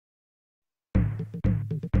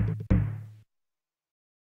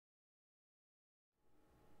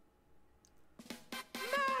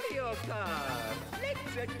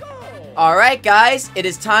Alright guys, it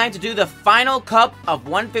is time to do the final cup of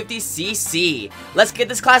 150cc. Let's get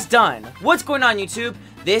this class done. What's going on YouTube?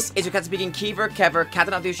 This is your captain speaking, Kever,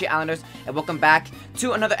 Captain of the Uchi Islanders, and welcome back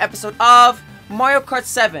to another episode of Mario Kart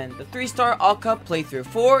 7, the 3-star all-cup playthrough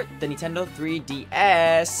for the Nintendo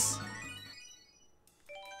 3DS.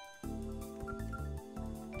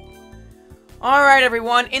 Alright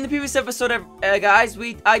everyone, in the previous episode, guys,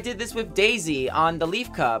 I did this with Daisy on the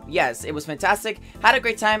Leaf Cup. Yes, it was fantastic, had a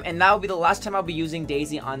great time, and that will be the last time I'll be using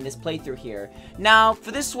Daisy on this playthrough here. Now,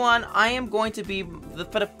 for this one, I am going to be,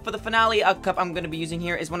 for the finale cup I'm going to be using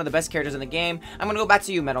here is one of the best characters in the game. I'm going to go back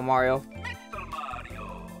to you, Metal Mario.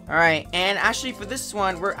 Alright, and actually for this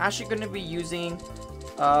one, we're actually going to be using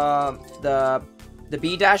the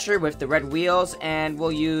B Dasher with the red wheels, and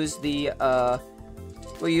we'll use the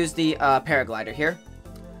paraglider here.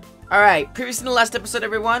 Alright, previously in the last episode,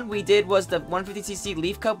 everyone, we did was the 150cc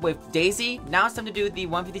Leaf Cup with Daisy. Now it's time to do the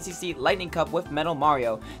 150cc Lightning Cup with Metal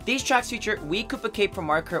Mario. These tracks feature Wii Koopa Cape from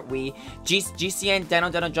Mario Kart Wii, GCN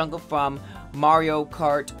Dino Jungle from Mario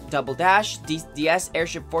Kart Double Dash, DS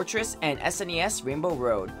Airship Fortress, and SNES Rainbow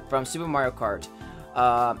Road from Super Mario Kart.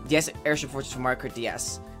 DS Airship Fortress from Mario Kart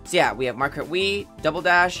DS. So yeah, we have Mario Kart Wii, Double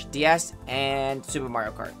Dash, DS, and Super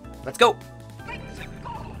Mario Kart. Let's go!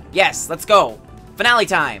 Yes, let's go! Finale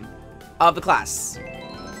time of the class.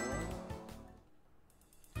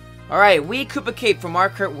 Alright, Wii Koopa Cape from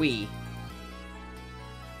Mario Kart Wii.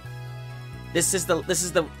 This is the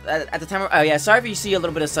at the time of, oh yeah, sorry if you see a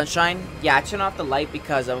little bit of sunshine. Yeah, I turned off the light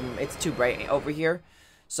because it's too bright over here.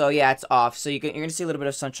 So yeah, it's off. So you're gonna see a little bit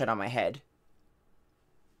of sunshine on my head.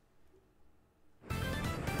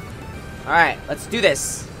 Alright, let's do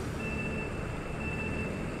this.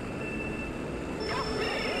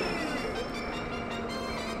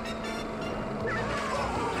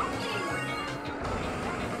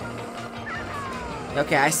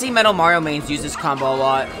 Okay, I see Metal Mario mains use this combo a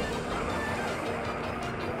lot.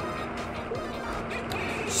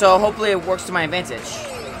 So hopefully it works to my advantage.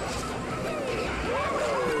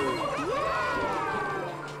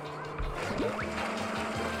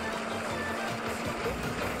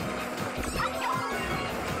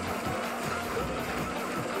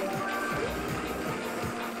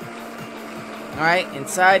 Alright,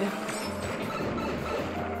 inside.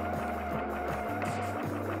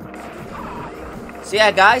 So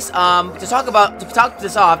yeah, guys, to talk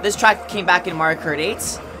this off, this track came back in Mario Kart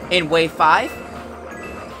 8 in Wave 5.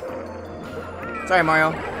 Sorry,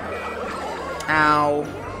 Mario. Ow.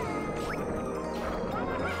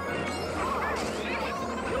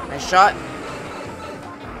 Nice shot.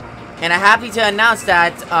 And I'm happy to announce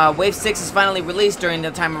that Wave 6 is finally released during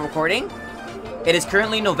the time of recording. It is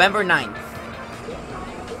currently November 9th.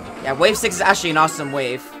 Yeah, Wave 6 is actually an awesome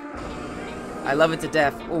wave. I love it to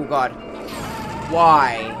death. Oh, God.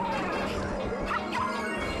 Why?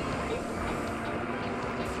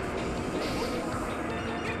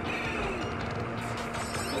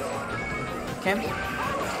 Okay.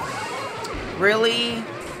 Really?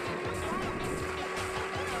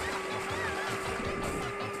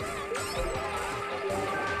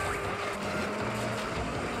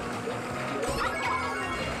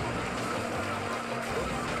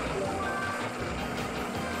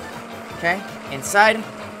 Okay, inside.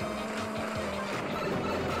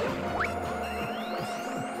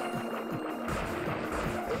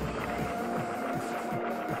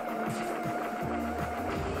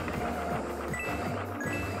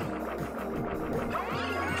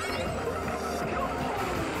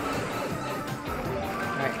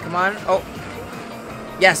 Come on. Oh.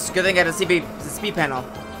 Yes, good thing I got the speed panel.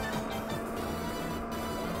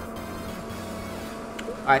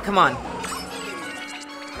 Alright, come on.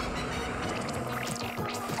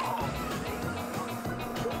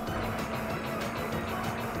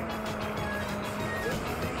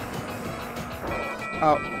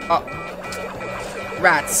 Oh.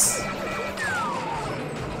 Rats.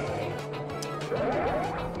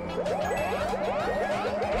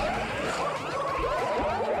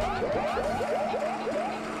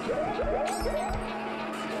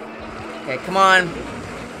 Okay, come on.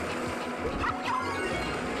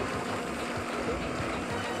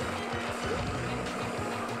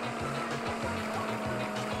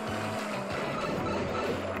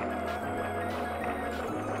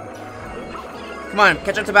 Come on,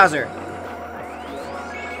 catch up to Bowser.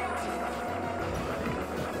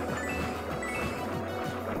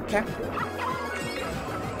 Okay.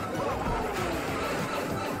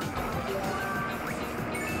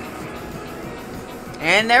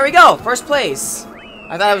 And there we go, first place.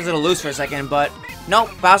 I thought I was gonna lose for a second, but nope,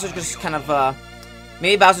 Bowser's just kind of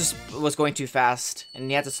Maybe Bowser was going too fast, and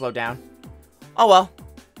he had to slow down. Oh well.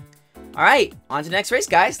 Alright, on to the next race,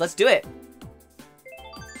 guys. Let's do it.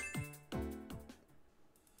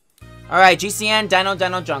 Alright, GCN,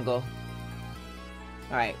 Dino Jungle.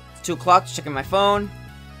 Alright, it's 2 o'clock, checking my phone.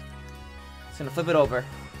 Just gonna flip it over.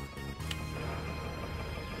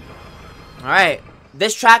 Alright,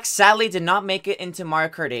 this track sadly did not make it into Mario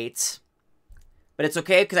Kart 8. But it's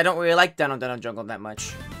okay, because I don't really like Dino Jungle that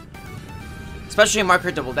much. Especially in Mario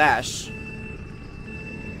Kart Double Dash.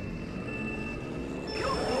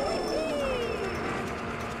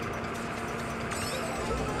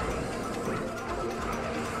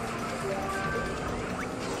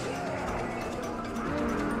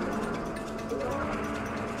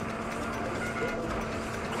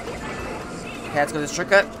 Okay, let's go to this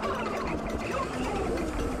shortcut.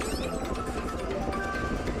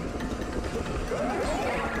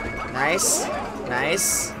 Nice.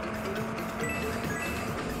 Nice.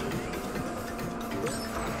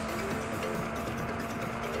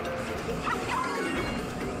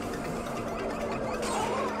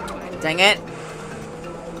 Dang it.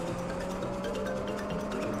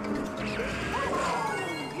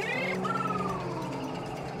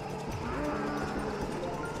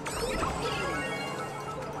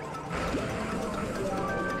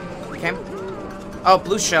 Okay. Oh,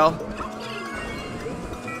 blue shell.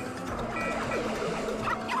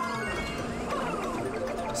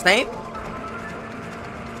 Snape?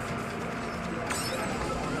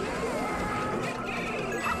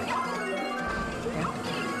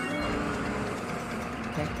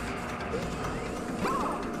 Okay.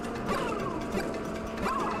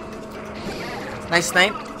 Nice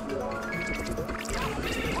Snape.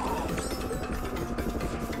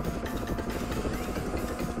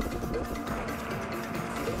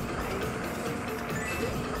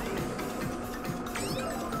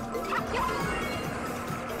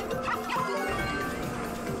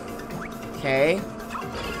 Okay.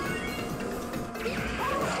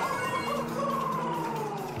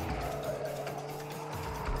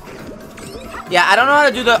 Yeah, I don't know how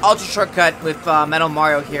to do the ultra shortcut with Metal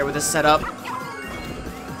Mario here with this setup.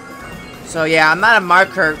 So yeah, I'm not a Mario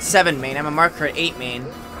Kart 7 main, I'm a Mario Kart 8 main.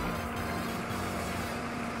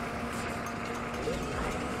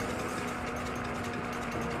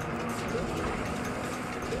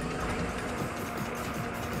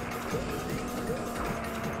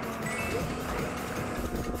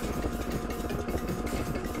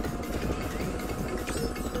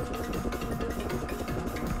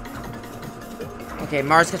 Okay,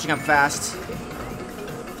 Mario's catching up fast.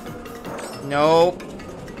 Nope.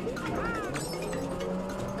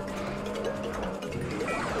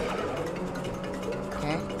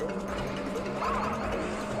 Okay.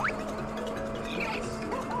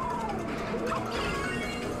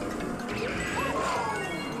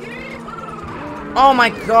 Oh my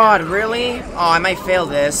god, really? Oh, I might fail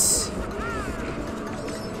this.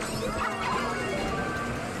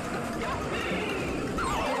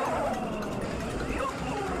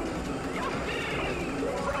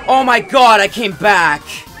 Oh my god, I came back.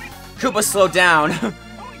 Koopa slowed down.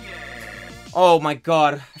 Oh my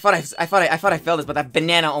god. I thought I failed this, but that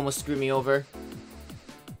banana almost screwed me over.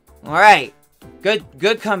 Alright.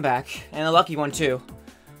 Good comeback. And a lucky one too.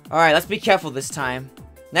 Alright, let's be careful this time.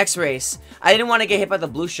 Next race. I didn't want to get hit by the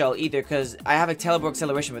blue shell either, because I have a teleport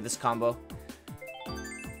acceleration with this combo.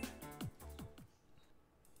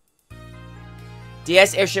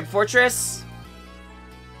 DS Airship Fortress.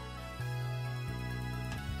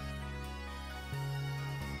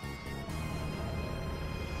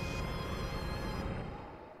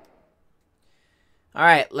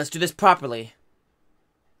 Alright, let's do this properly.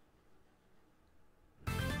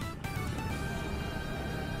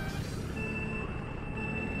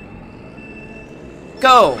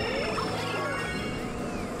 Go!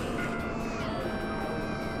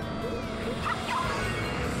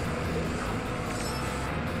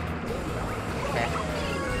 Okay.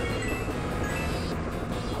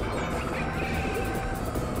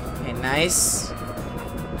 Okay, nice.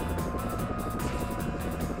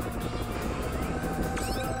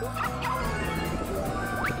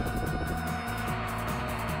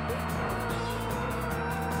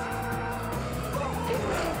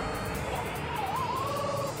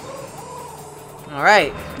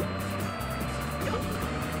 Alright.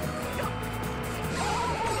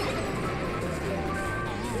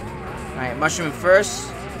 Alright, mushroom first.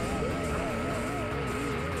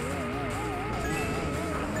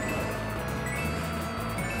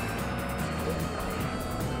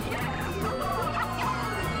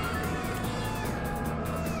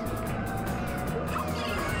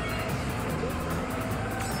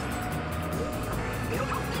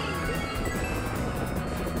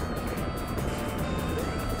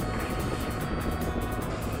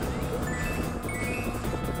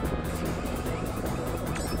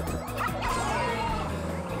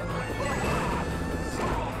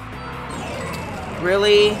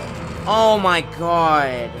 Really? Oh my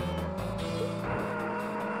god.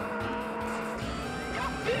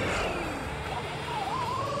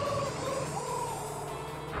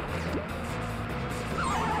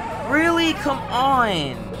 Really? Come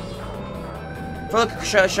on. For the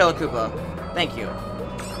Shell Koopa. Thank you.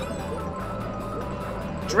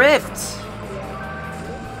 Drift.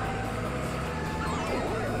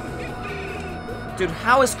 Dude,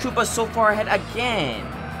 how is Koopa so far ahead again?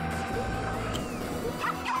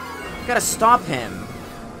 You gotta stop him.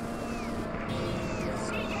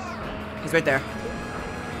 He's right there.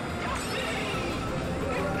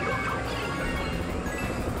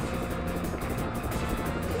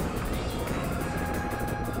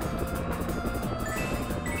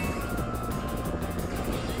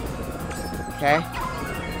 Okay.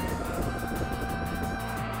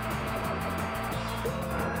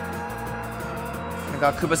 Oh my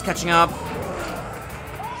god, Koopa's catching up.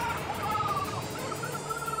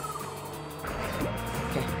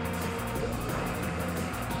 Okay.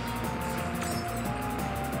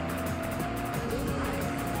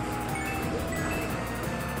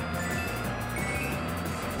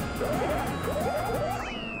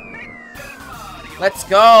 Let's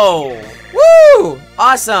go! Woo!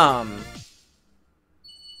 Awesome!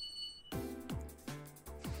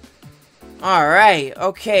 Alright,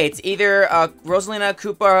 okay, it's either Rosalina,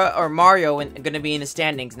 Koopa, or Mario gonna be in the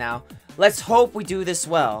standings now. Let's hope we do this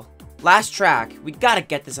well. Last track. We gotta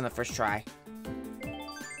get this on the first try.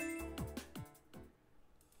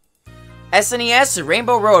 SNES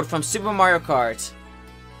Rainbow Road from Super Mario Kart.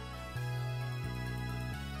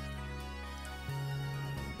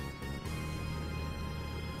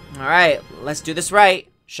 Alright, let's do this right,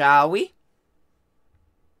 shall we?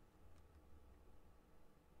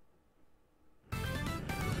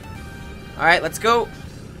 Alright, let's go.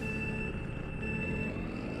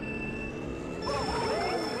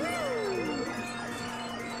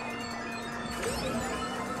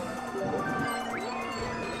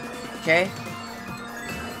 Okay.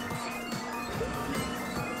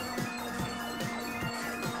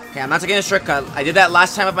 Okay, I'm not taking a shortcut. I did that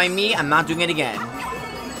last time with my Mii. I'm not doing it again.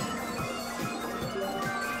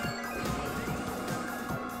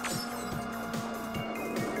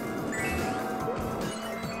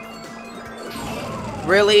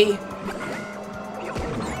 Really?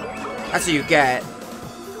 That's what you get.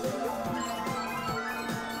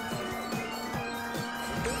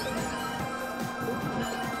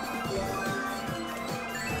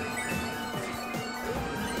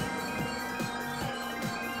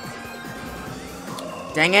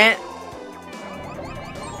 Dang it.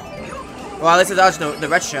 Well, at least I dodged the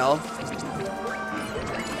red shell.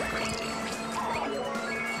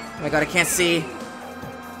 Oh my god, I can't see.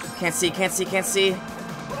 Can't see, can't see, can't see.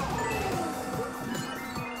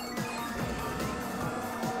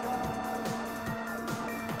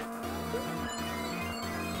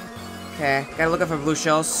 Okay, gotta look out for blue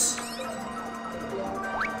shells.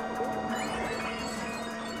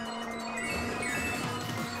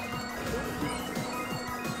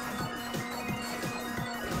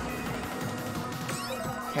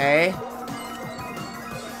 Okay.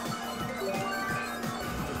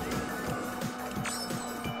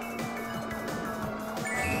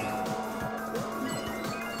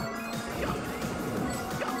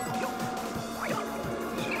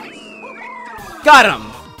 Got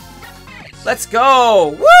him! Let's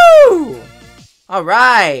go! Woo!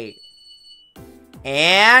 Alright.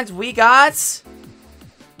 And we got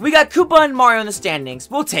Koopa and Mario in the standings.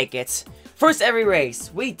 We'll take it. First every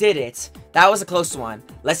race. We did it. That was a close one.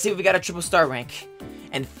 Let's see if we got a triple star rank.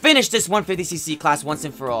 And finish this 150cc class once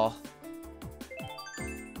and for all.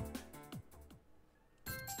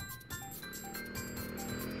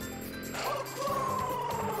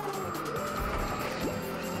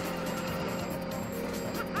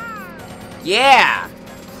 Yeah!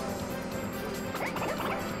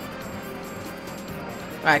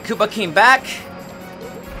 Alright, Koopa came back.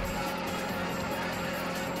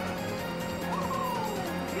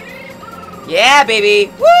 Yeah,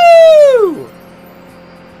 baby! Woo!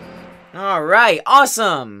 Alright,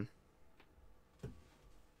 awesome!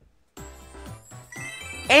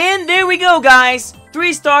 And there we go, guys!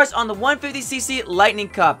 3 stars on the 150cc Lightning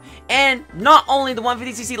Cup. And not only the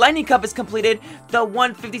 150cc Lightning Cup is completed, the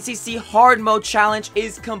 150cc Hard Mode Challenge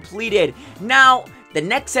is completed. Now, the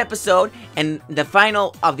next episode, and the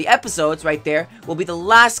final of the episodes right there, will be the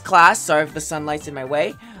last class. Sorry if the sunlight's in my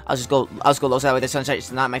way. I'll just go low side where the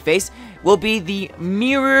sunlight's not in my face. Will be the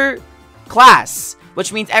mirror class,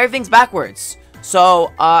 which means everything's backwards.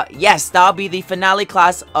 So, yes, that'll be the finale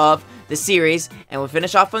class of the series, and we'll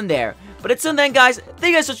finish off from there. But until then, guys,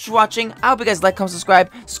 thank you guys so much for watching. I hope you guys like, comment,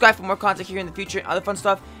 subscribe for more content here in the future and other fun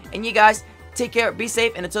stuff. And you guys, take care, be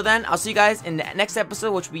safe, and until then, I'll see you guys in the next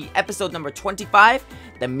episode, which will be episode number 25,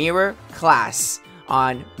 the Mirror Class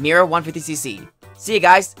on Mirror 150cc. See you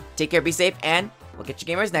guys, take care, be safe, and we'll catch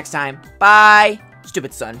you gamers next time. Bye!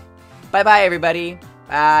 Stupid son. Bye-bye, everybody.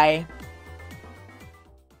 Bye.